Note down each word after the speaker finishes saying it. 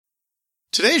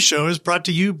Today's show is brought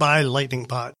to you by Lightning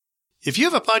Pod. If you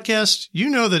have a podcast, you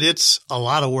know that it's a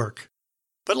lot of work.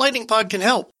 But Lightning Pod can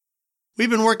help. We've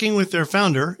been working with their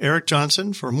founder, Eric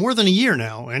Johnson, for more than a year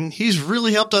now, and he's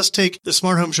really helped us take the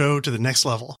Smart Home Show to the next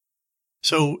level.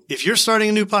 So if you're starting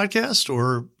a new podcast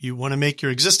or you want to make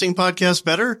your existing podcast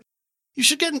better, you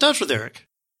should get in touch with Eric.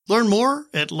 Learn more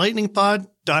at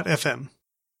lightningpod.fm.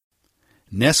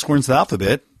 Nest learns the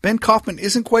alphabet. Ben Kaufman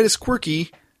isn't quite as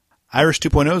quirky. Iris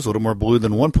 2.0 is a little more blue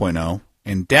than 1.0.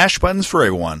 And dash buttons for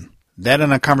everyone. That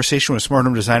and a conversation with Smart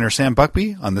Home designer Sam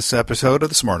Buckby on this episode of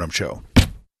The Smart Home Show.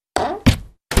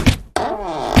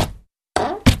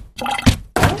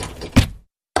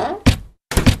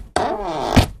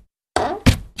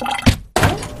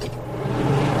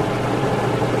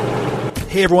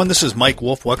 Hey everyone, this is Mike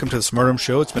Wolf. Welcome to The Smart Home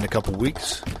Show. It's been a couple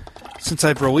weeks since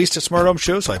I've released a Smart Home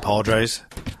Show, so I apologize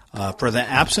for the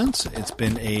absence. It's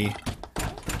been a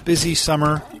busy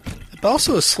summer, but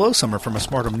also a slow summer from a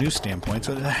Smart Home news standpoint,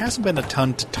 so there hasn't been a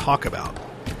ton to talk about.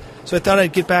 So I thought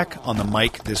I'd get back on the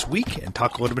mic this week and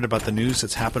talk a little bit about the news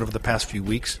that's happened over the past few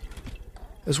weeks,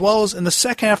 as well as in the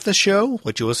second half of the show,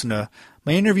 let you listen to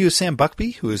my interview with Sam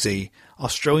Buckby, who is a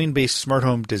Australian-based smart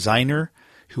home designer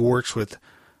who works with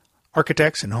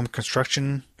architects and home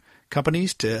construction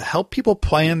companies to help people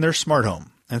plan their smart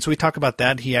home. And so we talk about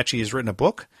that. He actually has written a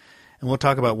book, and we'll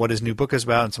talk about what his new book is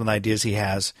about and some of the ideas he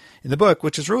has in the book,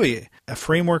 which is really a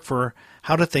framework for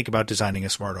how to think about designing a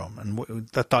smart home and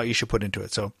the thought you should put into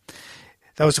it. So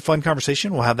that was a fun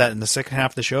conversation. We'll have that in the second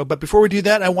half of the show. But before we do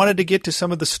that, I wanted to get to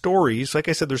some of the stories. Like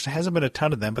I said, there hasn't been a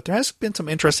ton of them, but there has been some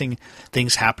interesting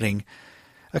things happening.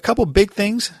 A couple big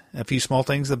things, a few small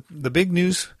things. The big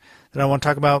news that I want to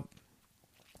talk about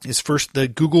is first the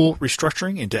Google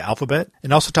restructuring into Alphabet,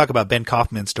 and also talk about Ben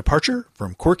Kaufman's departure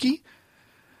from Quirky.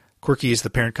 Quirky is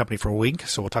the parent company for Wink,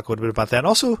 so we'll talk a little bit about that.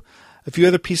 Also, a few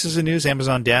other pieces of news.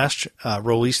 Amazon Dash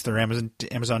released their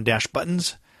Amazon Dash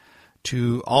buttons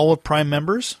to all of Prime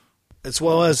members, as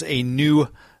well as a new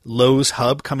Lowe's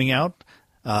hub coming out.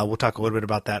 We'll talk a little bit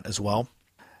about that as well.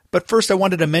 But first, I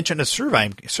wanted to mention a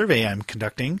survey I'm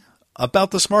conducting about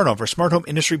the smart home for smart home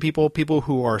industry people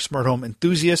who are smart home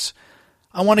enthusiasts.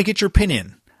 I want to get your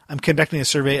opinion. I'm conducting a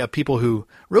survey of people who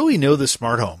really know the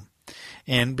smart home.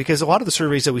 And because a lot of the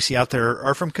surveys that we see out there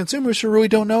are from consumers who really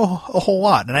don't know a whole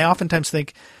lot. And I oftentimes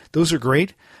think those are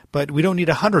great, but we don't need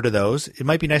 100 of those. It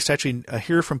might be nice to actually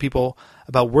hear from people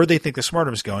about where they think the smart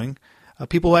home is going,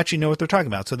 people who actually know what they're talking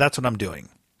about. So that's what I'm doing.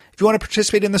 If you want to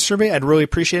participate in the survey, I'd really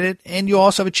appreciate it. And you'll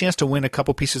also have a chance to win a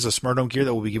couple pieces of smart home gear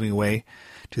that we'll be giving away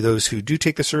to those who do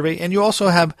take the survey. And you also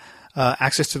have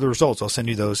access to the results. I'll send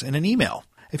you those in an email.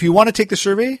 If you want to take the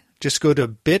survey, just go to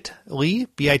bit.ly,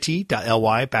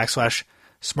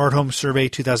 bit.ly/Smart Home Survey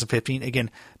 2015.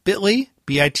 Again, bit.ly,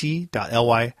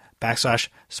 bit.ly/Smart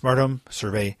Home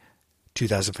Survey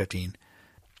 2015.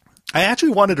 I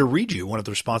actually wanted to read you one of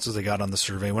the responses I got on the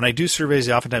survey. When I do surveys,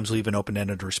 I oftentimes leave an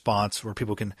open-ended response where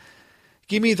people can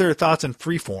give me their thoughts in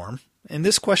free form. And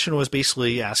this question was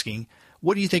basically asking,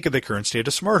 what do you think of the current state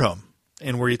of smart home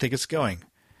and where do you think it's going?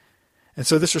 And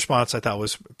so this response I thought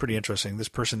was pretty interesting. This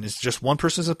person is just one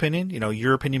person's opinion. You know,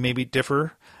 your opinion may be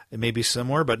differ. It may be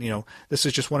similar, but, this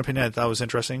is just one opinion I thought was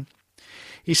interesting.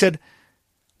 He said,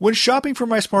 when shopping for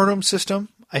my smart home system,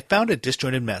 I found a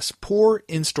disjointed mess. Poor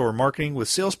in-store marketing with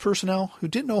sales personnel who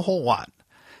didn't know a whole lot.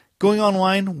 Going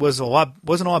online wasn't a lot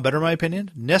better in my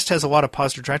opinion. Nest has a lot of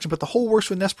positive traction, but the whole Works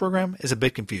with Nest program is a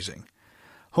bit confusing.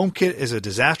 HomeKit is a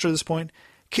disaster at this point.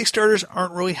 Kickstarters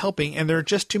aren't really helping, and there are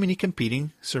just too many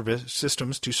competing service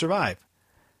systems to survive.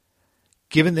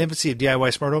 Given the infancy of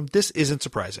DIY smart home, this isn't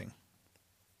surprising.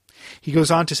 He goes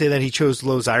on to say that he chose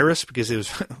Lowe's Iris because it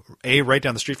was right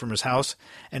down the street from his house,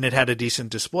 and it had a decent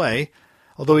display,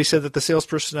 although he said that the sales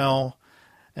personnel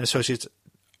and associates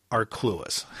are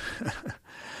clueless.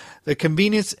 The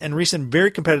convenience and recent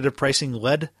very competitive pricing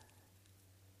led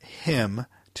him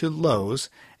to Lowe's,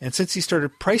 and since he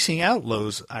started pricing out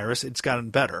Lowe's Iris, it's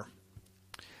gotten better.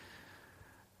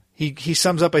 He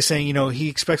sums up by saying, he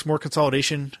expects more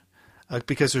consolidation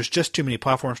because there's just too many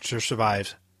platforms to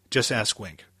survive. Just ask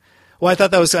Wink. Well, I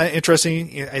thought that was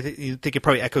interesting. I think it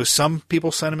probably echoes some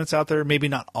people's sentiments out there, maybe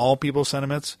not all people's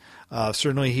sentiments.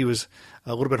 Certainly he was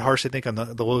a little bit harsh, I think, on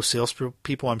the low sales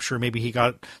people. I'm sure maybe he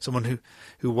got someone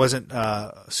who wasn't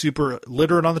super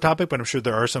literate on the topic, but I'm sure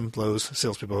there are some Lowe's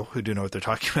salespeople who do know what they're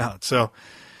talking about. So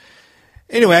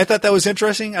anyway, I thought that was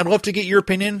interesting. I'd love to get your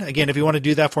opinion. Again, if you want to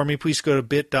do that for me, please go to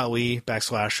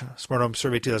bit.ly/Smart Home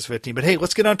Survey 2015. But hey,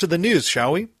 let's get on to the news,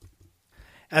 shall we?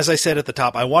 As I said at the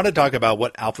top, I want to talk about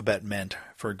what Alphabet meant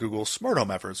for Google's smart home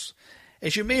efforts.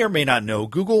 As you may or may not know,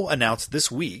 Google announced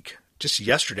this week just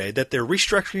yesterday that they're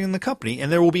restructuring the company, and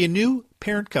there will be a new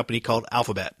parent company called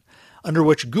Alphabet, under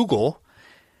which Google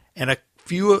and a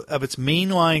few of its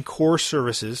mainline core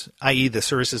services, i.e. the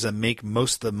services that make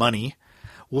most of the money,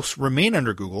 will remain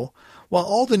under Google, while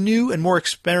all the new and more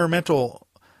experimental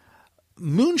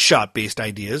moonshot-based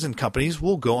ideas and companies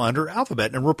will go under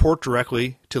Alphabet and report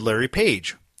directly to Larry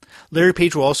Page. Larry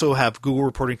Page will also have Google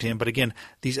reporting to him, but again,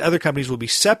 these other companies will be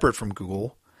separate from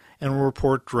Google and will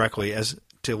report directly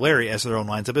to Larry as their own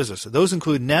lines of business. So those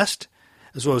include Nest,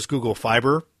 as well as Google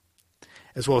Fiber,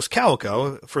 as well as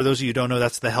Calico. For those of you who don't know,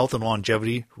 that's the health and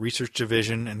longevity research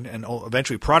division and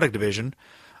eventually product division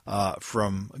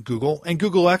from Google, and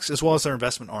Google X, as well as their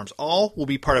investment arms. All will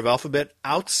be part of Alphabet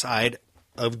outside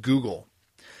of Google.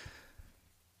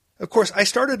 Of course, I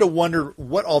started to wonder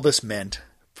what all this meant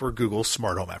for Google's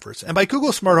smart home efforts. And by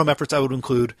Google's smart home efforts, I would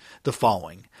include the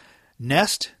following: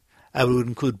 Nest, I would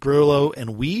include Brillo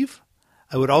and Weave.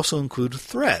 I would also include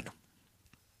Thread.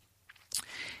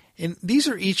 And these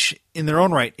are each in their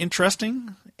own right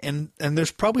interesting, and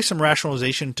there's probably some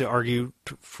rationalization to argue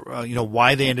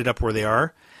why they ended up where they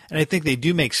are. And I think they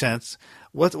do make sense.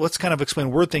 Let's kind of explain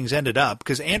where things ended up,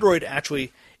 because Android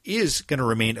actually is going to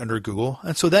remain under Google,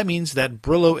 and so that means that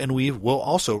Brillo and Weave will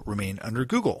also remain under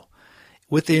Google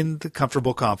within the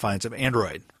comfortable confines of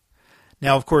Android.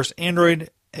 Now, of course, Android,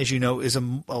 as you know, is a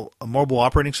mobile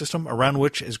operating system around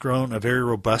which has grown a very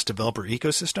robust developer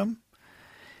ecosystem.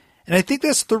 And I think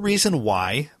that's the reason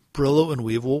why Brillo and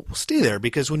Weave will stay there,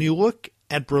 because when you look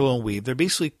at Brillo and Weave, they're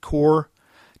basically core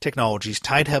technologies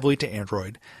tied heavily to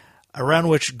Android, around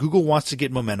which Google wants to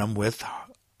get momentum with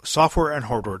software and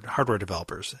hardware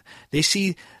developers. They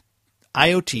see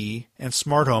IoT and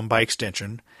smart home by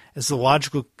extension as the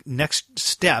logical next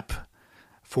step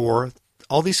for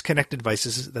all these connected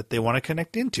devices that they want to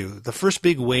connect into. The first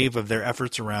big wave of their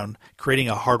efforts around creating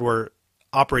a hardware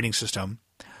operating system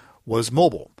was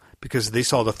mobile, because they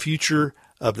saw the future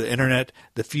of the internet,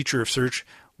 the future of search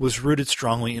was rooted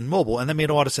strongly in mobile, and that made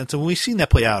a lot of sense. And we've seen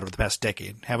that play out over the past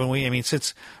decade, haven't we? I mean,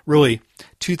 since really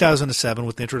 2007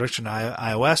 with the introduction of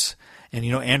iOS, and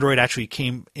Android actually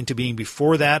came into being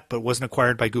before that, but wasn't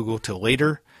acquired by Google till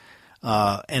later,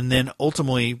 and then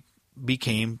ultimately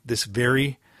became this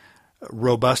very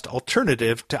robust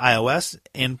alternative to iOS,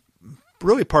 and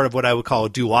really part of what I would call a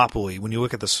duopoly. When you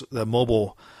look at the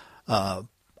mobile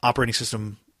operating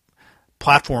system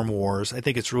platform wars, I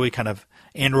think it's really kind of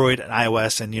Android and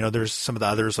iOS, and there's some of the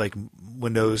others like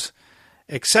Windows,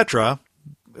 etc.,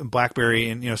 BlackBerry,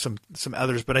 and some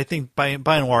others. But I think by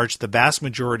and large, the vast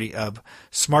majority of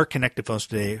smart connected phones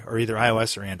today are either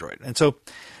iOS or Android. And so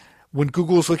when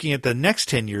Google's looking at the next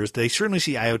 10 years, they certainly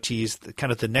see IoT as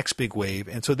kind of the next big wave.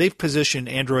 And so they've positioned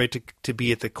Android to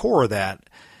be at the core of that.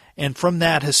 And from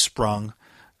that has sprung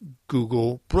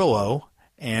Google Brillo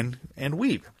and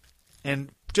Weave.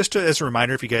 And just as a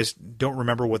reminder, if you guys don't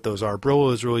remember what those are,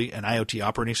 Brillo is really an IoT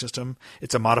operating system.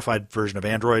 It's a modified version of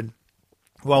Android,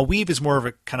 while Weave is more of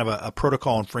a kind of a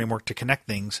protocol and framework to connect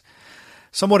things,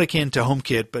 somewhat akin to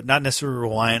HomeKit, but not necessarily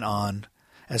reliant on,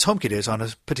 as HomeKit is, on a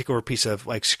particular piece of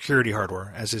like security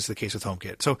hardware, as is the case with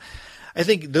HomeKit. So I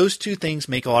think those two things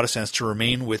make a lot of sense to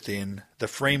remain within the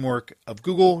framework of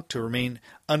Google, to remain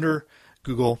under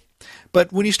Google.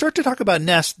 But when you start to talk about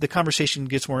Nest, the conversation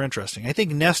gets more interesting. I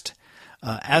think Nest,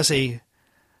 as a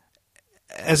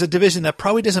division that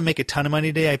probably doesn't make a ton of money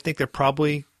today, I think they're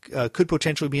probably could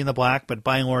potentially be in the black, but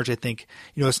by and large, I think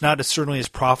it's not certainly as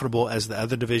profitable as the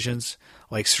other divisions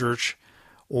like search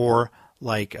or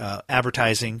like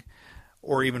advertising,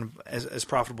 or even as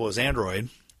profitable as Android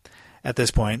at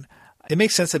this point. It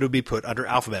makes sense that it would be put under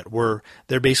Alphabet, where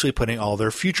they're basically putting all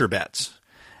their future bets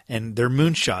and their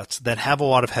moonshots that have a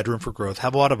lot of headroom for growth,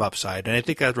 have a lot of upside, and I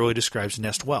think that really describes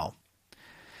Nest well.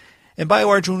 And by and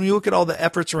large, when you look at all the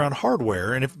efforts around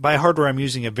hardware, and if by hardware I'm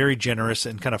using a very generous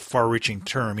and kind of far-reaching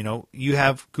term, you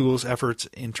have Google's efforts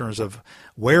in terms of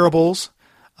wearables,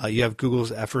 you have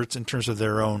Google's efforts in terms of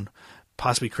their own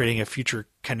possibly creating a future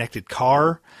connected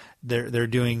car. They're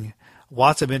doing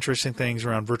lots of interesting things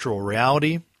around virtual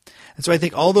reality. And so I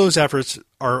think all those efforts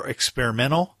are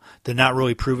experimental. They're not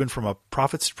really proven from a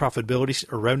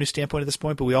profitability or revenue standpoint at this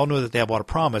point, but we all know that they have a lot of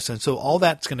promise. And so all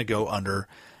that's going to go under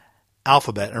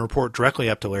Alphabet and report directly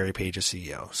up to Larry Page as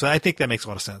CEO. So I think that makes a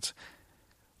lot of sense.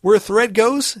 Where Thread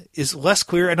goes is less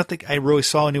clear. I don't think I really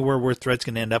saw anywhere where Thread's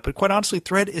going to end up. But quite honestly,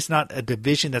 Thread is not a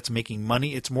division that's making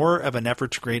money. It's more of an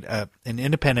effort to create an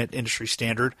independent industry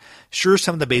standard. Sure,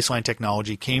 some of the baseline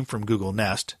technology came from Google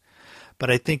Nest,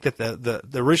 but I think that the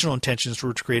original intentions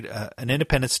were to create an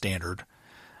independent standard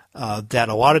that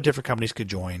a lot of different companies could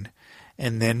join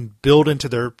and then build into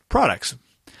their products.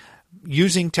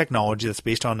 using technology that's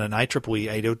based on an IEEE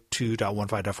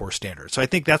 802.15.4 standard. So I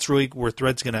think that's really where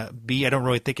Thread's going to be. I don't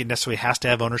really think it necessarily has to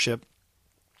have ownership.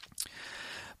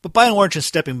 But by and large, in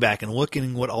stepping back and looking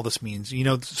at what all this means,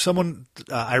 someone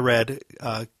I read,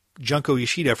 Junko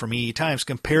Yoshida from EE Times,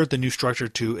 compared the new structure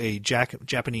to a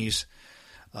Japanese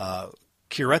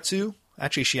keiretsu.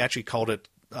 Actually, she actually called it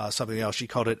something else. She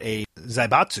called it a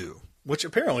zaibatsu, which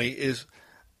apparently is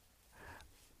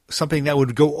something that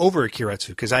would go over a keiretsu,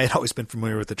 because I had always been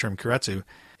familiar with the term keiretsu.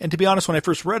 And to be honest, when I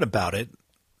first read about it,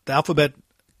 the Alphabet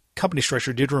company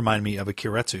structure did remind me of a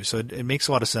keiretsu. So it makes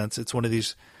a lot of sense. It's one of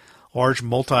these large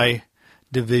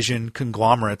multi-division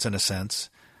conglomerates, in a sense,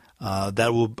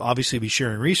 that will obviously be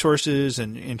sharing resources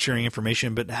and sharing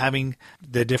information, but having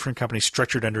the different companies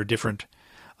structured under different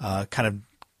kind of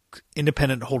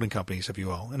independent holding companies, if you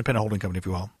will. Independent holding company, if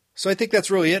you will. So I think that's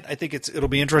really it. I think it'll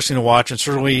be interesting to watch, and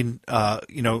certainly,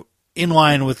 in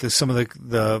line with some of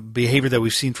the behavior that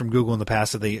we've seen from Google in the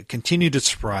past, that they continue to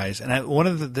surprise. And one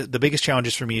of the biggest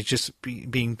challenges for me is just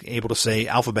being able to say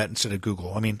Alphabet instead of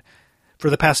Google. I mean, for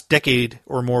the past decade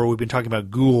or more, we've been talking about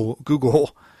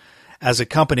Google as a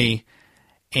company,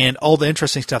 and all the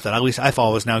interesting stuff that at least I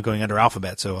follow is now going under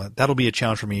Alphabet. So that'll be a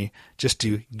challenge for me just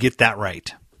to get that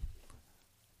right.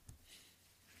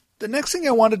 The next thing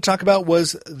I wanted to talk about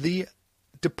was the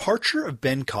departure of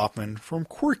Ben Kaufman from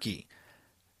Quirky.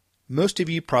 Most of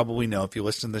you probably know, if you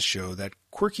listen to this show, that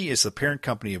Quirky is the parent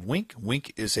company of Wink.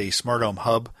 Wink is a smart home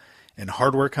hub and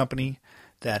hardware company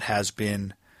that has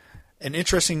been an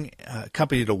interesting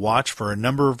company to watch for a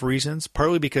number of reasons,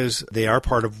 partly because they are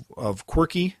part of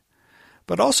Quirky,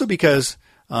 but also because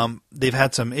they've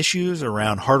had some issues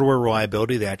around hardware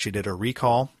reliability. They actually did a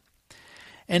recall.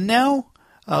 And now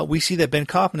we see that Ben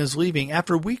Kaufman is leaving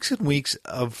after weeks and weeks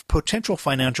of potential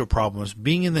financial problems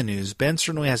being in the news. Ben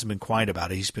certainly hasn't been quiet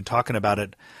about it. He's been talking about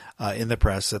it in the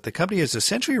press, that the company has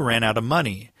essentially ran out of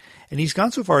money. And he's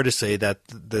gone so far to say that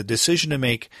the decision to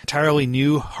make an entirely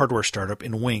new hardware startup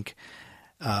in Wink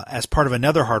as part of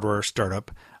another hardware startup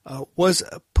was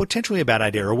potentially a bad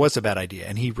idea, or was a bad idea,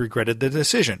 and he regretted the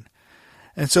decision.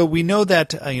 And so we know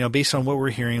that, based on what we're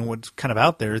hearing, what's kind of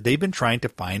out there, they've been trying to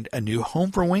find a new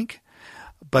home for Wink.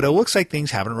 But it looks like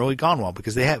things haven't really gone well,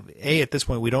 because they have, at this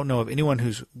point, we don't know of anyone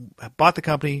who's bought the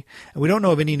company, and we don't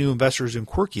know of any new investors in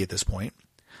Quirky at this point.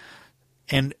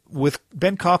 And with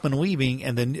Ben Kaufman leaving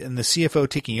and the CFO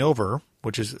taking over,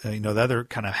 which is the other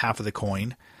kind of half of the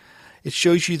coin, it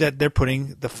shows you that they're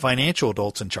putting the financial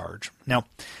adults in charge. Now,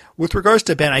 with regards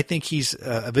to Ben, I think he's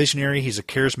a visionary. He's a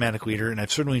charismatic leader, and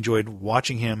I've certainly enjoyed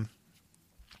watching him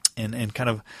and kind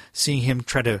of seeing him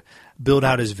try to build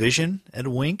out his vision at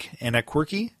Wink and at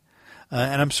Quirky.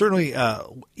 And I'm certainly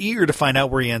eager to find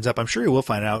out where he ends up. I'm sure he will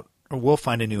find out, or will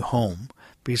find a new home,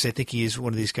 because I think he's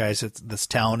one of these guys that's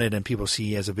talented and people see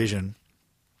he has a vision.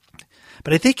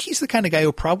 But I think he's the kind of guy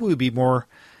who'll probably be more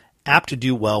apt to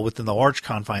do well within the large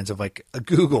confines of like a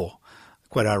Google,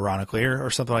 quite ironically, or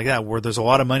something like that, where there's a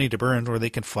lot of money to burn, where they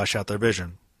can flesh out their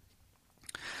vision.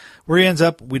 Where he ends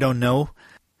up, we don't know.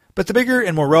 But the bigger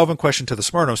and more relevant question to the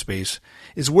smart home space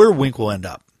is where Wink will end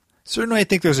up. Certainly, I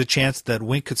think there's a chance that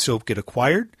Wink could still get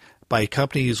acquired by a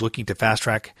company who's looking to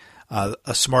fast-track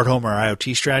a smart home or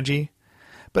IoT strategy.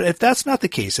 But if that's not the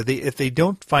case, if they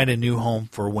don't find a new home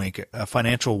for Wink, a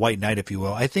financial white knight, if you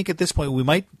will, I think at this point we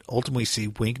might ultimately see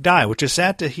Wink die, which is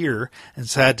sad to hear and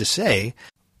sad to say.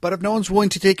 But if no one's willing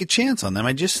to take a chance on them,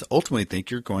 I just ultimately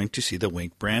think you're going to see the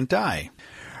Wink brand die.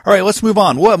 All right, let's move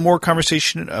on. We'll have more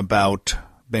conversation about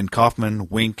Ben Kaufman,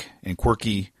 Wink, and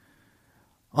Quirky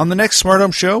on the next Smart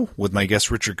Home Show with my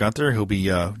guest Richard Gunther. He'll be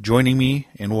joining me,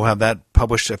 and we'll have that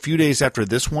published a few days after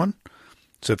this one.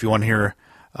 So if you want to hear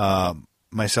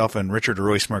myself and Richard, a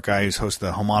really smart guy who's host of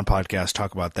the Home On podcast,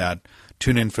 talk about that,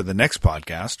 tune in for the next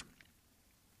podcast.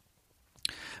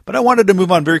 But I wanted to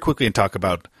move on very quickly and talk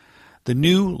about the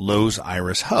new Lowe's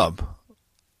Iris Hub.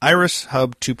 Iris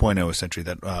Hub 2.0, essentially,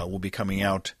 that will be coming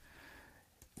out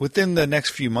within the next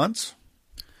few months.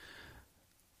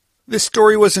 This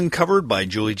story was uncovered by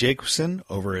Julie Jacobson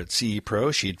over at CE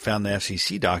Pro. She had found the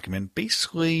FCC document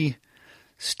basically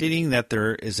stating that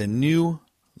there is a new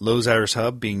Lowe's Iris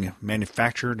Hub being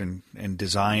manufactured and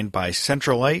designed by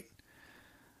Centralite,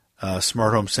 a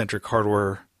smart home centric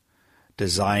hardware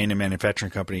design and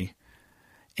manufacturing company.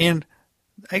 And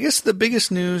I guess the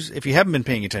biggest news, if you haven't been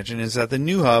paying attention, is that the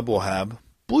new hub will have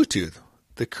Bluetooth.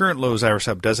 The current Lowe's Iris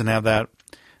Hub doesn't have that.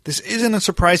 This isn't a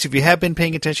surprise if you have been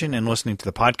paying attention and listening to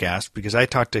the podcast, because I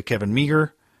talked to Kevin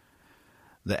Meager,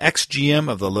 the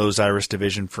ex-GM of the Lowe's Iris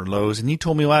division for Lowe's, and he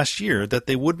told me last year that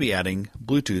they would be adding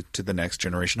Bluetooth to the next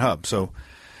generation hub. So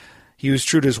he was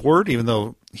true to his word, even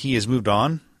though he has moved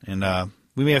on, and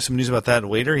we may have some news about that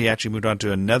later. He actually moved on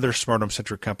to another smart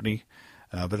home-centric company,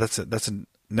 but that's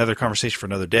another conversation for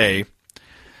another day.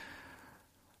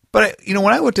 But,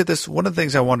 when I looked at this, one of the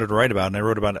things I wanted to write about, and I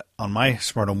wrote about it on my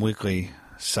Smart Home Weekly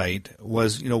site,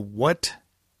 was, what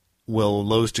will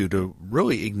Lowe's do to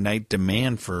really ignite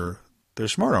demand for their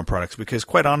smart home products? Because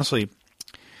quite honestly,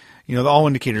 all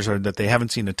indicators are that they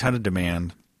haven't seen a ton of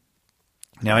demand.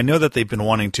 Now, I know that they've been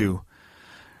wanting to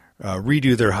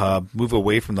redo their hub, move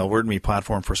away from the Alert Me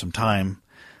platform for some time.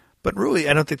 But really,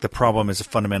 I don't think the problem is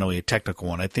fundamentally a technical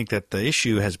one. I think that the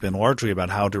issue has been largely about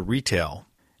how to retail.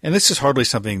 And this is hardly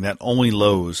something that only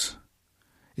Lowe's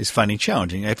is finding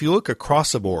challenging. If you look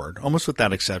across the board, almost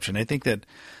without exception, I think that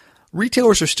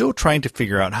retailers are still trying to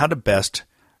figure out how to best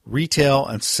retail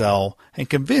and sell and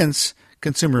convince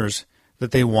consumers that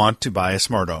they want to buy a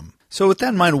smart home. So with that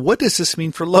in mind, what does this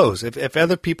mean for Lowe's? If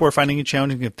other people are finding it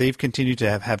challenging, if they've continued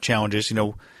to have challenges,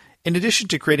 in addition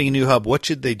to creating a new hub, what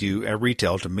should they do at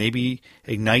retail to maybe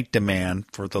ignite demand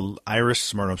for the Iris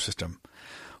smart home system?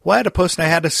 Well, I had a post and I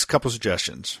had a couple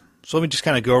suggestions. So let me just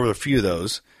kind of go over a few of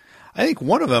those. I think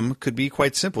one of them could be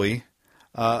quite simply,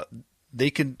 they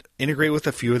could integrate with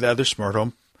a few of the other smart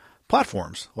home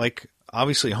platforms. Like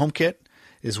obviously HomeKit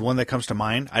is one that comes to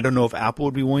mind. I don't know if Apple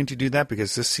would be willing to do that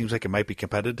because this seems like it might be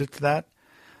competitive to that.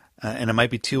 And it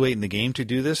might be too late in the game to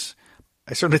do this.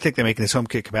 I certainly think that making this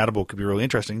HomeKit compatible could be really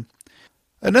interesting.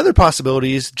 Another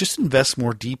possibility is just invest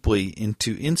more deeply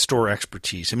into in-store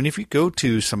expertise. I mean, if you go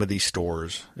to some of these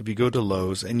stores, if you go to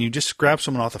Lowe's and you just grab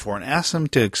someone off the floor and ask them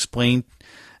to explain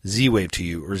Z-Wave to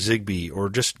you or Zigbee or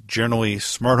just generally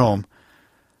smart home,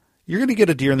 you're going to get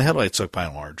a deer in the headlights look by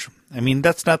and large. I mean,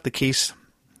 that's not the case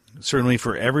certainly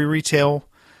for every retail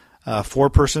floor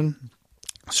person.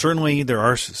 Certainly there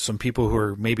are some people who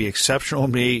are maybe exceptional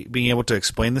in being able to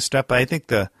explain this stuff, but I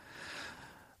think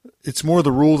it's more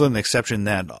the rule than the exception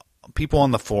that people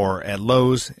on the floor at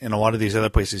Lowe's and a lot of these other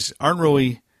places aren't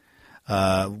really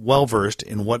well-versed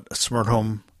in what a smart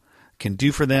home can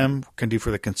do for them, can do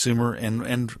for the consumer,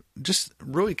 and just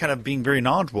really kind of being very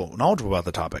knowledgeable about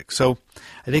the topic. So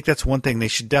I think that's one thing. They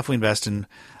should definitely invest in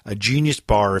a genius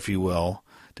bar, if you will,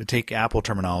 to take Apple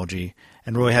terminology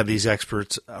and really have these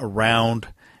experts around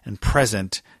and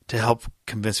present to help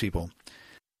convince people.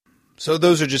 So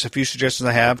those are just a few suggestions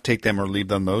I have. Take them or leave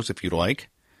them those if you'd like.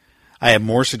 I have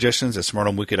more suggestions at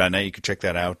smarthomeweekly.net. You can check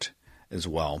that out as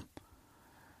well.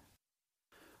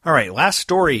 All right, last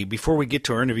story before we get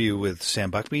to our interview with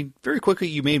Sam Buckby. Very quickly,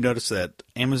 you may have noticed that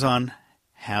Amazon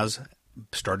has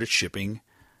started shipping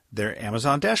their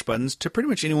Amazon Dash buttons to pretty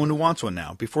much anyone who wants one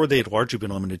now. Before, they had largely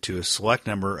been limited to a select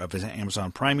number of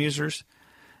Amazon Prime users.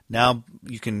 Now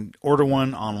you can order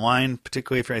one online,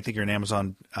 particularly if you're an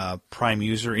Amazon Prime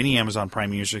user. Any Amazon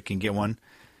Prime user can get one.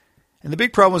 And the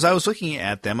big problem was I was looking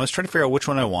at them. I was trying to figure out which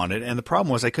one I wanted, and the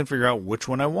problem was I couldn't figure out which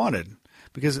one I wanted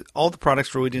because all the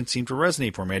products really didn't seem to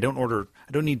resonate for me. I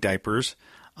don't need diapers.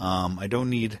 I don't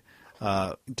need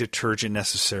detergent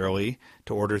necessarily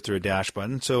to order through a Dash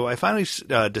button. So I finally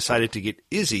decided to get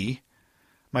Izzy.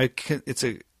 It's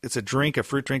a drink, a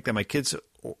fruit drink that my kids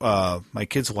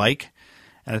like.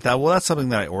 And I thought, well, that's something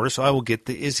that I order, so I will get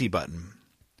the Izzy button.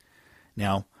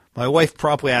 Now, my wife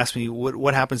promptly asked me,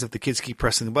 what happens if the kids keep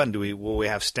pressing the button? Will we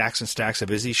have stacks and stacks of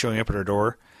Izzy showing up at our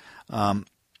door?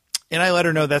 And I let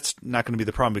her know that's not going to be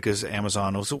the problem because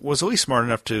Amazon was at least smart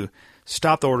enough to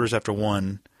stop the orders after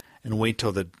one and wait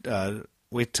till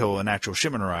an actual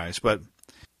shipment arrives. But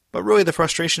really, the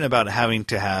frustration about having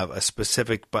to have a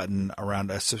specific button around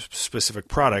a specific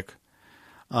product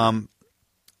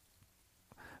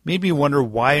made me wonder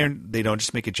why they don't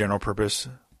just make a general purpose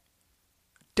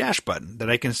Dash button that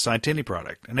I can assign to any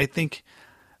product. And I think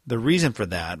the reason for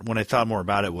that, when I thought more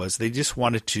about it, was they just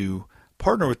wanted to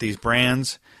partner with these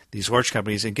brands, these large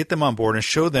companies, and get them on board and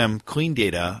show them clean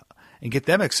data and get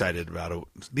them excited about it.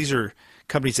 These are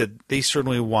companies that they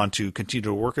certainly want to continue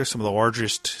to work with, some of the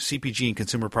largest CPG and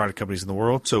consumer product companies in the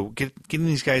world. So getting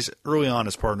these guys early on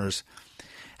as partners,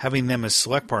 having them as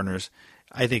select partners,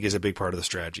 I think is a big part of the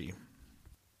strategy.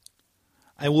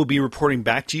 I will be reporting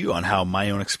back to you on how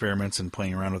my own experiments and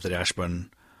playing around with the Dash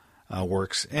button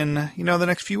works in the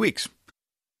next few weeks.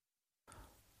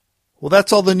 Well,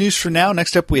 that's all the news for now.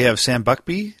 Next up, we have Sam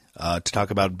Buckby to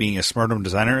talk about being a smart home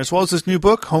designer, as well as his new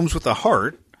book, Homes with a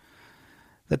Heart,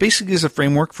 that basically is a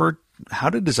framework for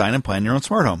how to design and plan your own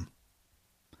smart home.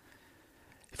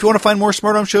 If you want to find more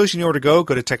smart home shows, you know where to go.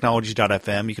 Go to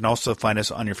technology.fm. You can also find us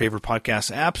on your favorite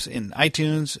podcast apps in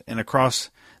iTunes and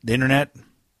across the internet.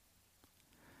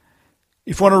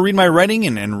 If you want to read my writing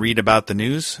and read about the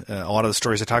news, a lot of the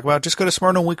stories I talk about, just go to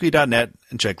smarthomeweekly.net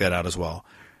and check that out as well.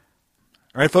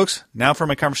 All right, folks, now for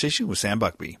my conversation with Sam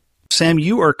Buckby. Sam,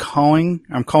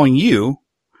 I'm calling you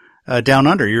down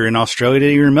under. You're in Australia.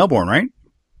 You're in Melbourne, right?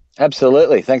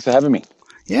 Absolutely. Thanks for having me.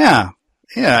 Yeah.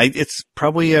 Yeah. It's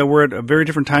probably, we're at very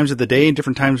different times of the day and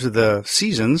different times of the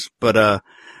seasons, but,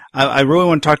 I really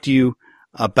want to talk to you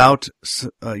about,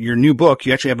 your new book.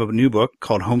 You actually have a new book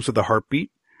called Homes with a Heartbeat,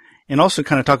 and also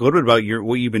kind of talk a little bit about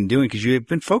what you've been doing, because you have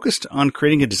been focused on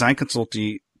creating a design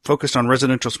consultancy focused on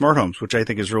residential smart homes, which I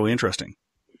think is really interesting.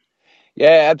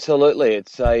 Yeah, absolutely.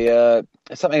 It's something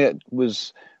that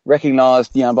was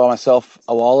recognised, by myself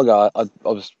a while ago. I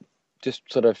was just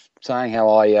sort of saying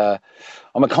how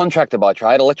I'm a contractor by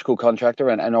trade, electrical contractor,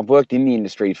 and I've worked in the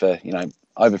industry for,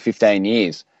 over 15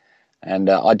 years. And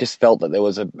I just felt that there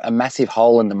was a massive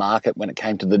hole in the market when it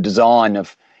came to the design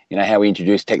of, how we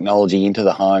introduce technology into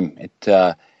the home.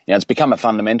 It's become a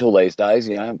fundamental these days.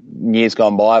 Years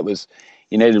gone by, it was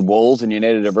you needed walls and you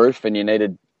needed a roof and you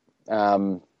needed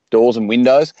doors and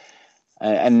windows.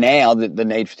 And now the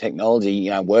need for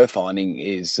technology, we're finding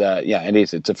is,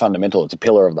 it's a fundamental, it's a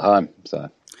pillar of the home. So,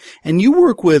 and you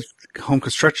work with home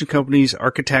construction companies,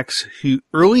 architects who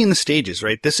early in the stages,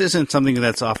 right? This isn't something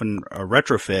that's often a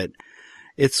retrofit.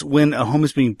 It's when a home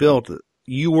is being built.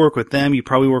 You work with them. You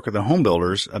probably work with the home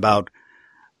builders about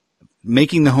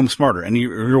making the home smarter, and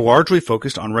you're largely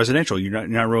focused on residential. You're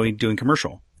not really doing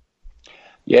commercial.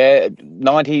 Yeah,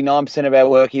 99% of our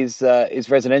work is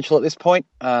residential at this point.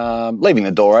 Leaving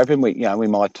the door open, we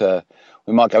might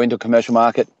go into a commercial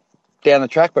market down the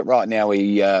track, but right now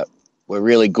we're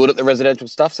really good at the residential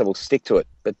stuff, so we'll stick to it.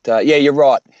 But you're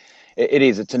right.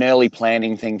 It's an early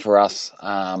planning thing for us.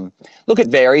 Look, it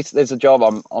varies. There's a job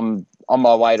I'm on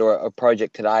my way to a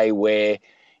project today where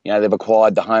they've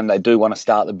acquired the home. They do want to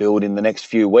start the build in the next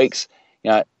few weeks.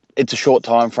 It's a short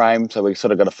time frame, so we've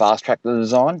sort of got to fast track the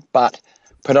design, but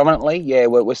predominantly,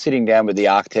 we're sitting down with the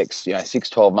architects,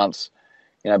 6-12 months,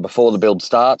 before the build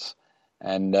starts,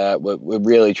 and we're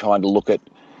really trying to look at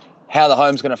how the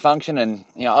home's going to function. And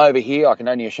over here, I can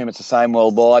only assume it's the same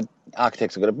worldwide.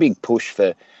 Architects have got a big push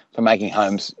for making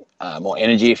homes more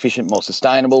energy efficient, more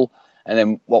sustainable. And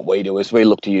then what we do is we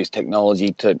look to use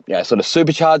technology to sort of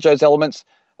supercharge those elements,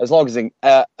 as well as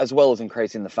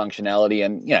increasing the functionality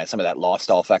and some of that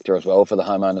lifestyle factor as well for the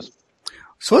homeowners.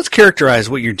 So let's characterize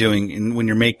what you're doing when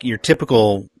you're making your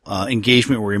typical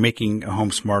engagement where you're making a home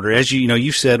smarter. As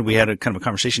you said, we had a kind of a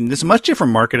conversation. This is a much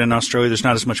different market in Australia. There's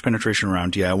not as much penetration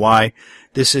around DIY.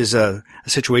 This is a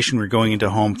situation where you're going into a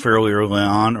home fairly early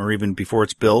on or even before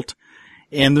it's built.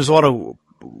 And there's a lot of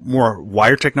more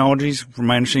wire technologies. From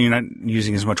my understanding, you're not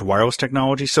using as much wireless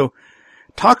technology. So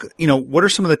talk, what are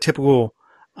some of the typical,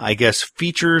 I guess,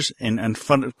 features and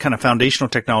fun, kind of foundational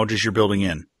technologies you're building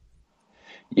in?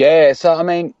 Yeah, so I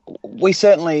mean, we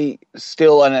certainly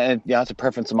still, and it's a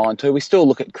preference of mine too, we still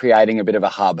look at creating a bit of a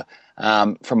hub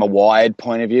from a wired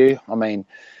point of view. I mean,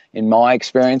 in my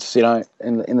experience, in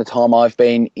the time I've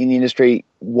been in the industry,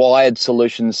 wired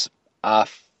solutions are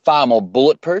far more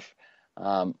bulletproof.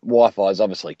 Wi-Fi has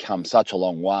obviously come such a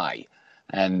long way,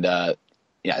 and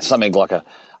something like a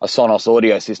Sonos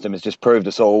audio system has just proved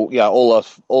us all,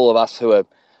 all of us who are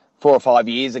 4 or 5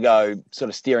 years ago sort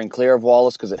of steering clear of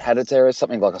wireless because it had its errors.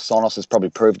 Something like a Sonos has probably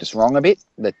proved us wrong a bit,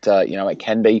 that it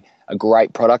can be a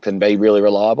great product and be really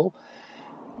reliable.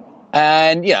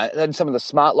 And and some of the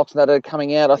smart locks that are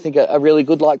coming out, I think, are really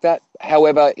good like that.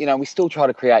 However, we still try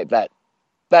to create that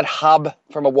hub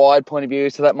from a wired point of view.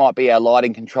 So that might be our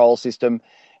lighting control system.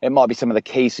 It might be some of the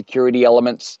key security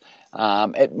elements.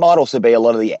 It might also be a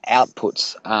lot of the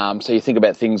outputs. So you think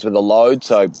about things with a load,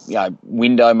 so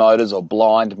window motors or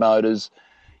blind motors.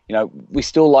 We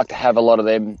still like to have a lot of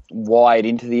them wired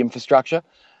into the infrastructure.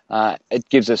 It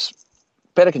gives us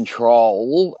better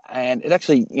control, and it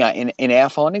actually, in our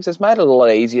findings, has made it a lot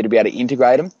easier to be able to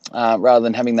integrate them rather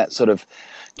than having that sort of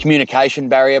communication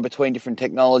barrier between different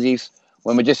technologies.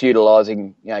 When we're just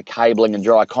utilising cabling and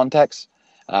dry contacts,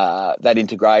 that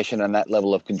integration and that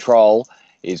level of control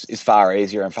is far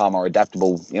easier and far more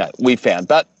adaptable, we've found.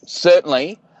 But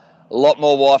certainly a lot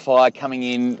more Wi-Fi coming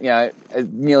in,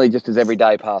 nearly just as every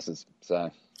day passes.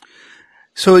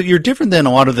 So you're different than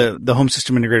a lot of the home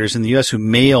system integrators in the U.S. who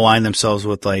may align themselves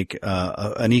with like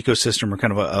an ecosystem or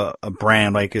kind of a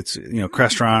brand, like it's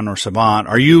Crestron or Savant.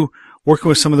 Are you working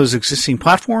with some of those existing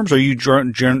platforms, or are you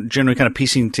generally kind of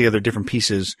piecing together different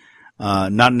pieces,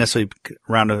 not necessarily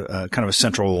around a kind of a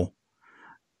central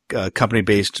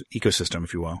company-based ecosystem,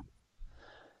 if you will?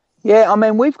 Yeah, I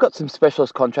mean, we've got some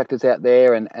specialist contractors out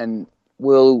there, and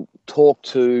we'll talk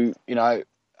to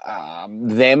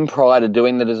them prior to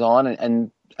doing the design,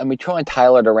 and we try and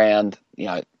tailor it around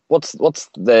what's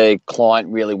the client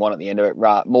really want at the end of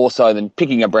it, more so than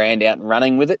picking a brand out and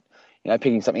running with it.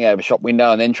 picking something out of a shop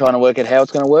window and then trying to work out how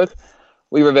it's going to work.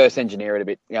 We reverse engineer it a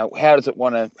bit.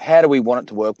 How do we want it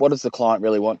to work? What does the client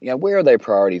really want? Where are their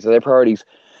priorities? Are their priorities,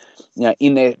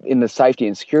 in the safety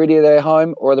and security of their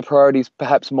home, or are the priorities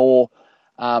perhaps more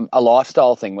a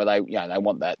lifestyle thing where they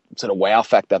want that sort of wow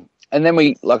factor? And then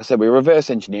we reverse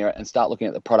engineer it and start looking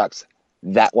at the products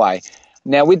that way.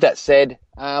 Now, with that said,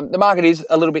 the market is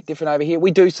a little bit different over here.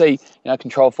 We do see,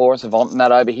 Control Forest, Avant and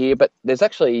that over here, but there's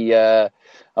actually a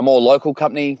more local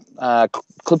company,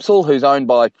 Clipsal, who's owned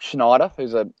by Schneider,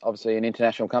 who's obviously an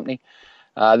international company.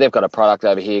 They've got a product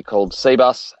over here called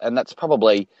Cbus, and that's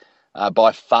probably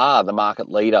by far the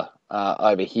market leader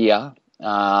over here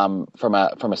from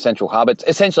a central hub. It's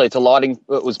a lighting.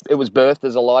 It was birthed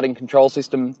as a lighting control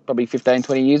system probably 15,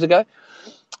 20 years ago.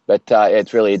 But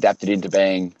it's really adapted into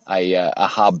being a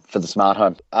hub for the smart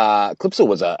home. Clipsal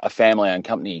was a family-owned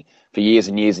company for years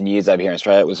and years and years over here in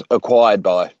Australia. It was acquired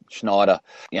by Schneider,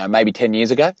 maybe 10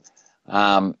 years ago.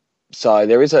 So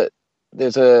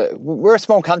we're a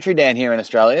small country down here in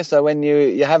Australia. So when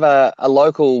you have a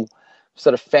local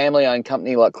sort of family-owned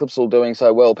company like Clipsal doing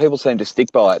so well, people seem to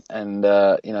stick by it, and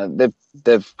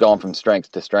they've gone from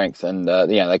strength to strength, and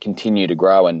they continue to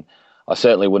grow. And I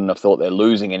certainly wouldn't have thought they're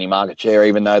losing any market share,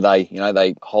 even though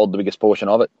they hold the biggest portion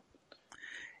of it.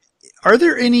 Are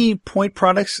there any point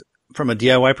products from a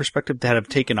DIY perspective that have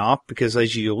taken off? Because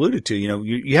as you alluded to,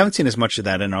 you haven't seen as much of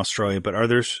that in Australia, but are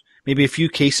there maybe a few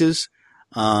cases?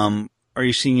 Are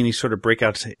you seeing any sort of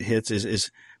breakout hits?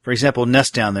 Is for example,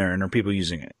 Nest down there, and are people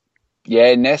using it?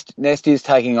 Yeah, Nest is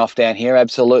taking off down here,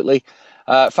 absolutely.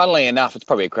 Funnily enough, it's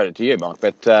probably a credit to you, Mike,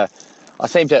 but I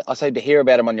seem to hear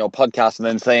about him on your podcast and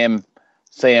then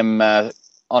see him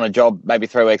on a job maybe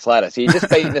 3 weeks later. So you're just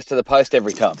beating us to the post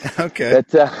every time. Okay.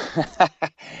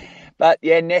 But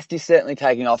yeah, Nest is certainly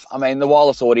taking off. I mean, the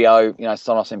wireless audio,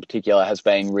 Sonos in particular, has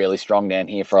been really strong down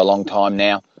here for a long time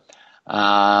now.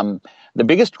 The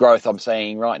biggest growth I'm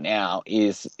seeing right now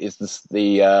is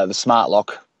the smart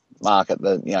lock market.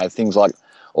 Things like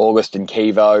August and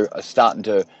Kivo are starting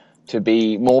to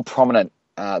be more prominent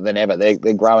than ever.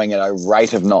 They're growing at a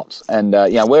rate of knots, and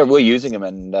we're using them,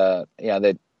 and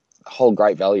they hold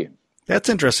great value. That's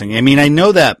interesting. I mean, I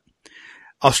know that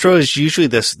Australia is usually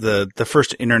the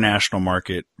first international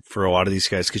market for a lot of these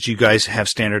guys, because you guys have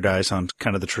standardized on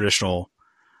kind of the traditional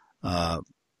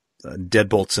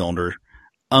deadbolt cylinder,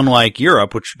 unlike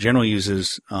Europe, which generally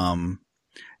uses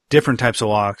different types of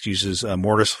locks, uses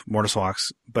mortise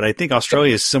locks. But I think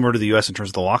Australia is similar to the U.S. in terms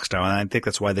of the lock style, and I think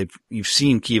that's why you've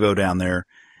seen Kivo down there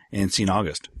and seen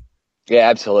August. Yeah,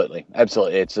 absolutely. It's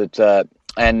look,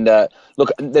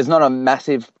 there's not a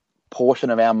massive portion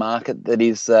of our market that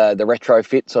is the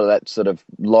retrofit, sort of that sort of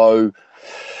low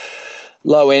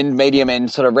end, medium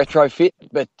end sort of retrofit.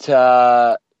 But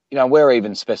we're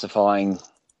even specifying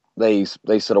these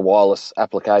sort of wireless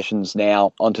applications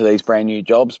now onto these brand new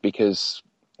jobs, because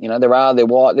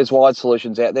there's wide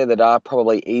solutions out there that are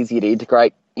probably easier to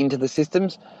integrate into the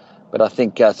systems, but I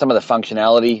think some of the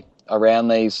functionality around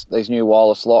these new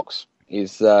wireless locks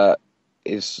is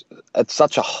at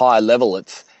such a high level.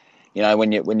 It's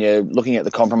when you're looking at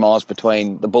the compromise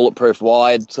between the bulletproof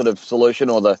wired sort of solution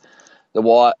or the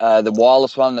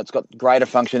wireless one that's got greater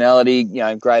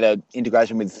functionality, greater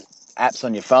integration with apps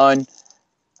on your phone.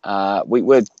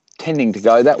 We're tending to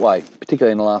go that way,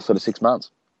 particularly in the last sort of 6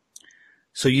 months.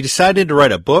 So you decided to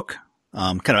write a book,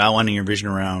 kind of outlining your vision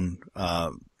around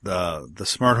the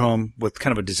smart home with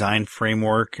kind of a design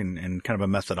framework and kind of a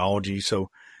methodology. So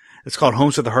it's called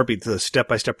Homes with a Heartbeat, the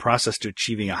step-by-step process to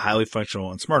achieving a highly functional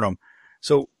and smart home.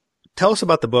 So tell us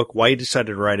about the book, why you decided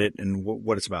to write it, and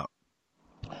what it's about.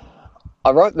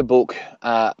 I wrote the book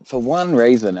for one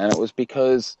reason, and it was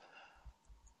because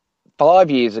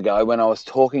 5 years ago, when I was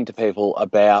talking to people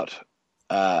about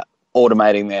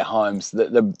automating their homes,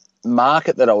 the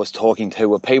market that I was talking to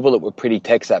were people that were pretty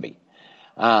tech savvy.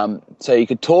 So you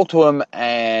could talk to them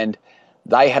and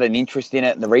they had an interest in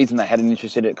it. And the reason they had an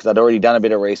interest in it, because I'd already done a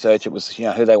bit of research, it was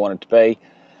who they wanted to be.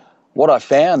 What I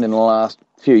found in the last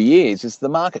few years is the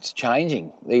market's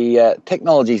changing. The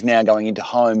technology is now going into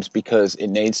homes because it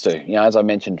needs to. As I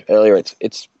mentioned earlier,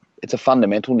 it's a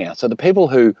fundamental now. So the people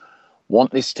who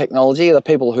want this technology are the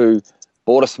people who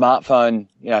bought a smartphone,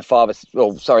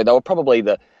 they were probably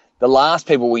the last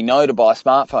people we know to buy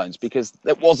smartphones, because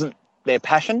that wasn't their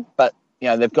passion, but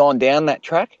they've gone down that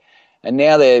track, and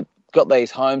now they've got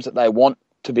these homes that they want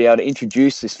to be able to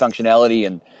introduce this functionality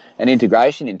and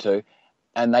integration into,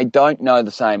 and they don't know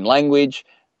the same language,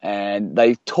 and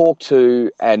they talk to,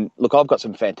 and look, I've got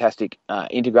some fantastic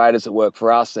integrators that work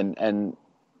for us, and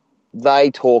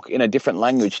they talk in a different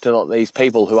language to what these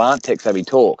people who aren't tech savvy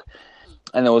talk.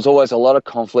 and there was always a lot of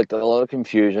conflict, a lot of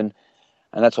confusion,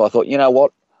 and that's why I thought, you know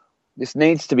what, this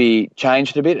needs to be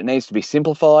changed a bit. It needs to be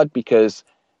simplified because,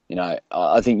 you know,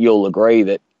 I think you'll agree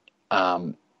that,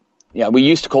 you know, we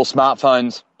used to call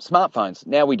smartphones.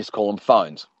 Now we just call them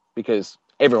phones because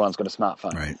everyone's got a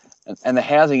smartphone. Right. And the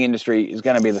housing industry is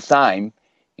going to be the same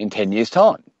in 10 years'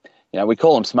 time. You know, we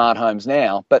call them smart homes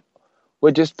now, but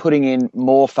we're just putting in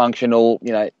more functional,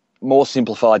 you know, more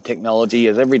simplified technology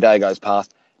as every day goes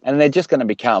past, and they're just going to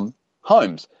become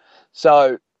homes.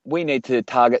 So we need to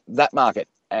target that market,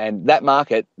 and that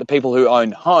market, the people who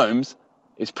own homes,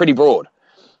 is pretty broad.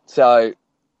 So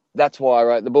that's why I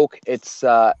wrote the book.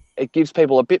 It gives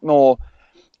people a bit more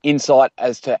insight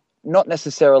as to not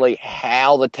necessarily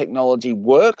how the technology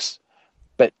works,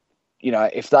 but, you know,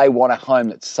 if they want a home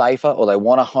that's safer, or they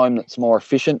want a home that's more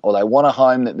efficient, or they want a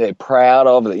home that they're proud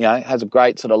of, that, you know, has a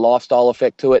great sort of lifestyle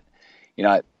effect to it, you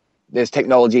know, there's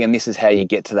technology, and this is how you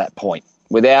get to that point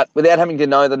without having to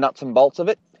know the nuts and bolts of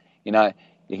it. You know,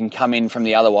 you can come in from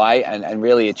the other way and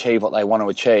really achieve what they want to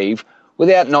achieve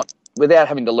without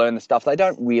having to learn the stuff they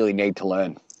don't really need to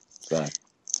learn.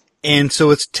 And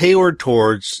so it's tailored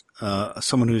towards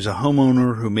someone who's a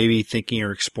homeowner who may be thinking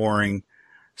or exploring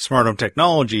smart home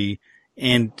technology.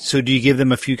 And so do you give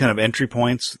them a few kind of entry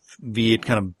points, be it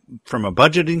kind of from a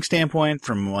budgeting standpoint,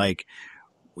 from like,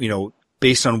 you know,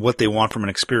 based on what they want from an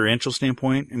experiential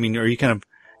standpoint? I mean, are you kind of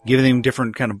giving them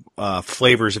different kind of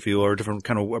flavors, if you will, or different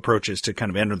kind of approaches to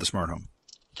kind of enter the smart home?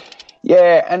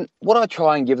 Yeah, and what I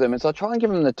try and give them is I try and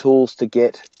give them the tools to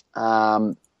get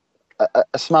a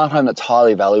smart home that's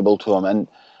highly valuable to them.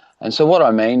 And so what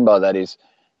I mean by that is,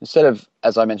 instead of,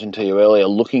 as I mentioned to you earlier,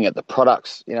 looking at the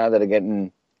products, you know, that are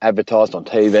getting advertised on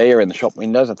TV or in the shop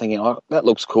windows and thinking, oh, that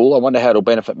looks cool, I wonder how it'll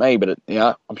benefit me, but you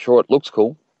know, I'm sure it looks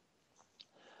cool.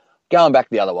 Going back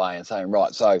the other way and saying,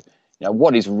 right, so, you know,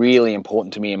 what is really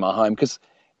important to me in my home? Because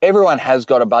everyone has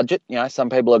got a budget. You know, some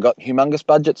people have got humongous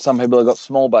budgets, some people have got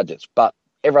small budgets, but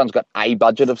everyone's got a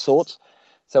budget of sorts.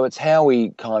 So it's how we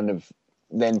kind of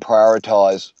then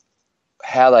prioritise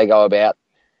how they go about,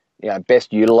 you know,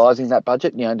 best utilising that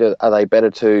budget. You know, are they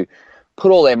better to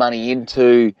put all their money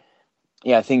into,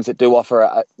 you know, things that do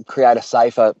offer create a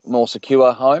safer, more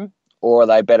secure home, or are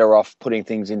they better off putting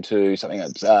things into something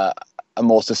that's a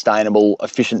more sustainable,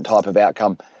 efficient type of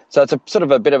outcome? So it's a sort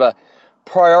of a bit of a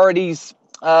priorities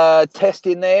test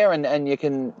in there, and you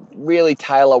can really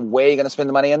tailor where you're going to spend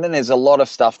the money. And then there's a lot of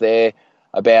stuff there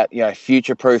about, you know,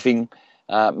 future-proofing,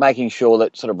 making sure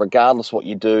that sort of regardless what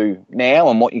you do now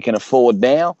and what you can afford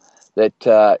now,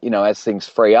 that, you know, as things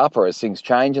free up or as things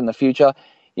change in the future,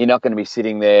 you're not going to be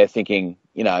sitting there thinking,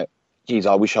 you know, geez,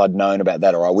 I wish I'd known about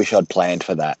that, or I wish I'd planned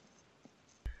for that.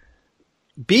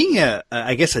 Being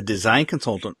I guess a design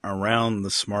consultant around the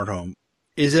smart home,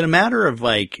 is it a matter of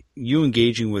like you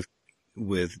engaging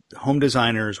with home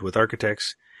designers, with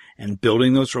architects, and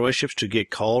building those relationships to get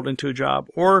called into a job?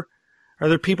 Or are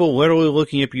there people literally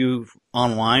looking up you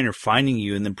online or finding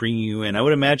you and then bringing you in? I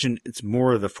would imagine it's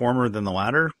more of the former than the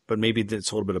latter, but maybe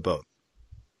it's a little bit of both.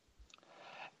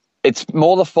 It's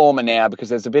more the former now because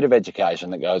there's a bit of education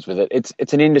that goes with it.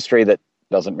 It's an industry that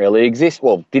doesn't really exist,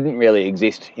 well, didn't really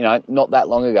exist, you know, not that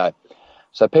long ago.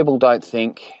 So people don't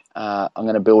think, I'm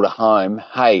going to build a home,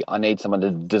 hey, I need someone to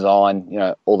design, you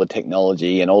know, all the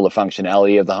technology and all the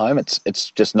functionality of the home.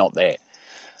 It's just not there.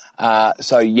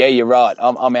 So yeah, you're right.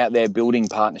 I'm out there building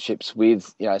partnerships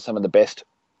with, you know, some of the best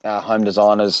home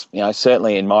designers, you know,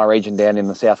 certainly in my region down in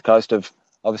the south coast of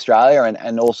Australia,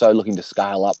 and also looking to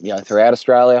scale up, you know, throughout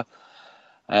Australia,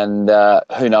 and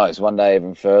who knows, one day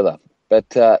even further.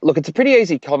 But look, it's a pretty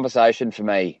easy conversation for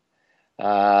me. You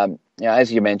know,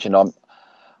 as you mentioned, I'm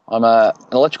an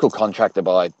electrical contractor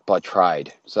by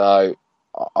trade, so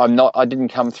I didn't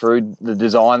come through the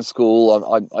design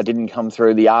school. I didn't come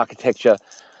through the architecture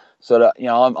sort of. You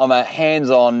know, I'm a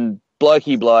hands-on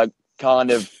blokey bloke kind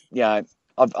of. You know,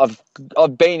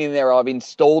 I've been in there. I've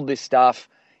installed this stuff.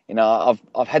 You know,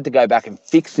 I've had to go back and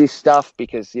fix this stuff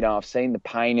because, you know, I've seen the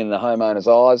pain in the homeowner's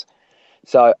eyes.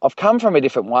 So I've come from a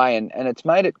different way, and it's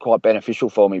made it quite beneficial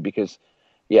for me because,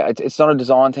 yeah, it's not a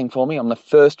design thing for me. I'm the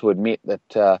first to admit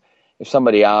that if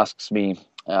somebody asks me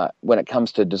when it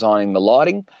comes to designing the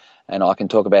lighting, and I can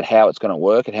talk about how it's going to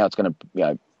work and how it's going to, you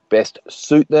know, best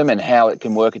suit them and how it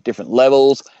can work at different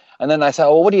levels, and then they say,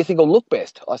 well, what do you think will look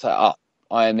best? I say,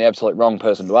 I am the absolute wrong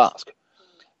person to ask.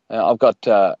 I've got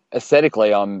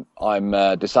aesthetically, I'm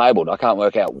disabled. I can't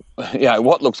work out, you know,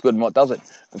 what looks good and what doesn't.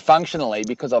 But functionally,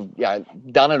 because I've, you know,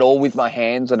 done it all with my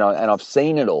hands and I've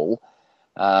seen it all,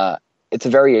 it's a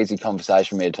very easy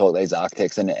conversation for me to talk to these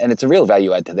architects, and it's a real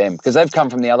value add to them because they've come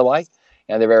from the other way.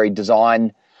 You know, they're very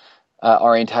design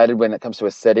orientated when it comes to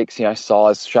aesthetics,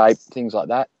 size, shape, things like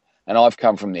that. And I've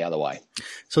come from the other way.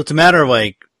 So it's a matter of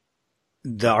like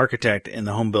the architect and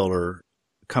the home builder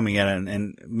coming at it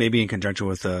and maybe in conjunction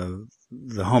with the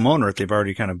homeowner, if they've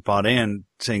already kind of bought in,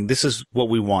 saying, this is what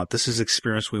we want. This is the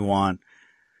experience we want.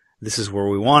 This is where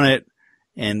we want it.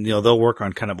 And, they'll work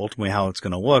on kind of ultimately how it's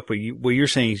going to look. But what you're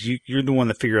saying is you're the one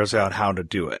that figures out how to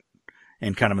do it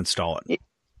and kind of install it.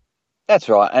 That's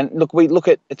right. And look, we look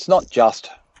at, it's not just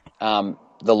the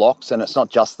locks and it's not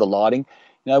just the lighting.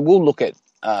 We'll look at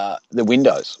the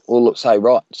windows. We'll say,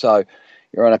 right, so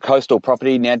you're on a coastal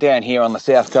property. Now down here on the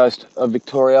south coast of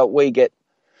Victoria, we get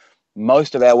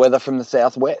most of our weather from the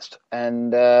southwest.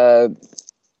 And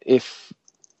if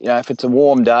it's a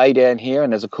warm day down here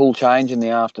and there's a cool change in the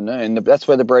afternoon, that's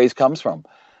where the breeze comes from.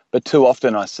 But too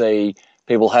often I see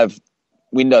people have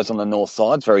windows on the north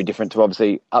side. It's very different to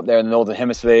obviously up there in the northern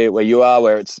hemisphere where you are,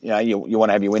 where it's, you want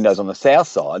to have your windows on the south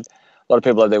side. A lot of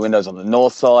people have their windows on the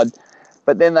north side,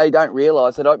 but then they don't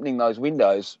realise that opening those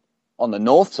windows on the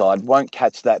north side won't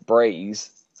catch that breeze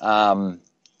in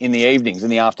the evenings, in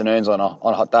the afternoons on a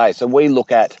hot day. So we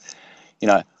look at,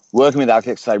 working with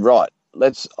architects, say, right,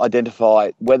 let's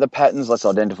identify weather patterns, let's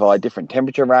identify different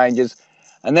temperature ranges,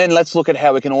 and then let's look at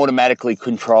how we can automatically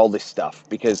control this stuff.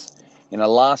 Because, the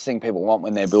last thing people want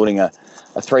when they're building a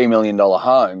 $3 million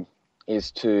home is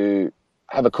to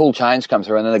have a cool change come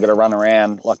through and then they've got to run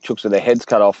around like chooks with their heads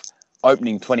cut off,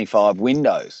 opening 25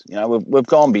 windows. We've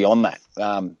gone beyond that.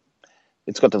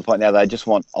 It's got to the point now they just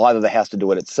want either the house to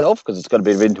do it itself because it's got a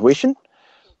bit of intuition,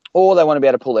 or they want to be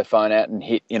able to pull their phone out and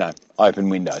hit, open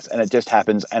windows. And it just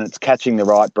happens, and it's catching the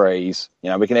right breeze.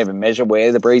 We can even measure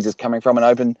where the breeze is coming from and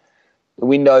open the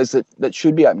windows that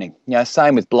should be opening.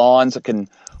 Same with blinds.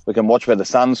 We can watch where the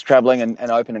sun's travelling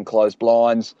and open and close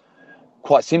blinds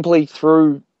quite simply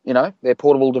through, their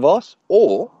portable device.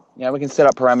 Or, we can set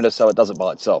up parameters so it does it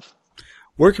by itself.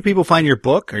 Where can people find your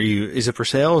book? Is it for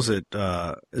sale? Is it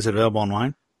available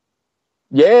online?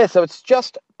 Yeah, so it's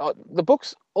just the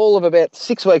book's all of about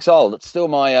 6 weeks old. It's still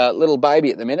my little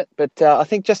baby at the minute, but I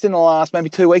think just in the last maybe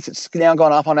 2 weeks, it's now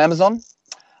gone up on Amazon.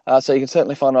 So you can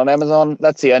certainly find it on Amazon.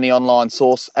 That's the only online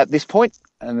source at this point,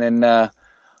 and then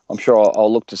I'm sure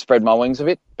I'll look to spread my wings a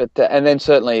bit. But and then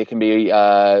certainly it can be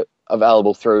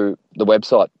available through the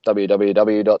website,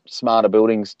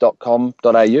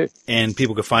 www.smarterbuildings.com.au. And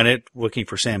people can find it looking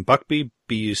for Sam Buckby,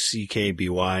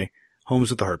 Buckby,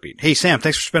 Homes with a Heartbeat. Hey, Sam,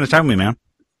 thanks for spending time with me, man.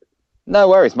 No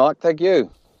worries, Mike. Thank you.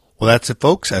 Well, that's it,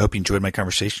 folks. I hope you enjoyed my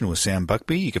conversation with Sam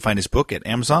Buckby. You can find his book at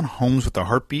Amazon, Homes with a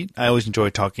Heartbeat. I always enjoy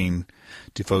talking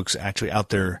to folks actually out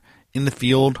there in the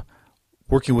field,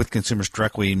 working with consumers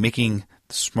directly, making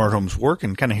the smart homes work,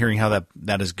 and kind of hearing how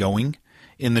that is going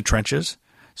in the trenches.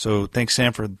 So thanks,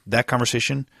 Sam, for that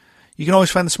conversation. You can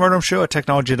always find the Smart Home Show at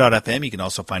technology.fm. You can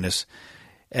also find us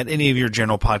at any of your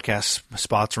general podcast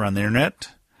spots around the internet.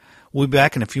 We'll be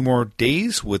back in a few more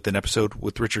days with an episode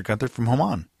with Richard Gunther from Home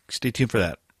On. Stay tuned for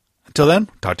that. Until then,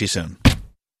 talk to you soon.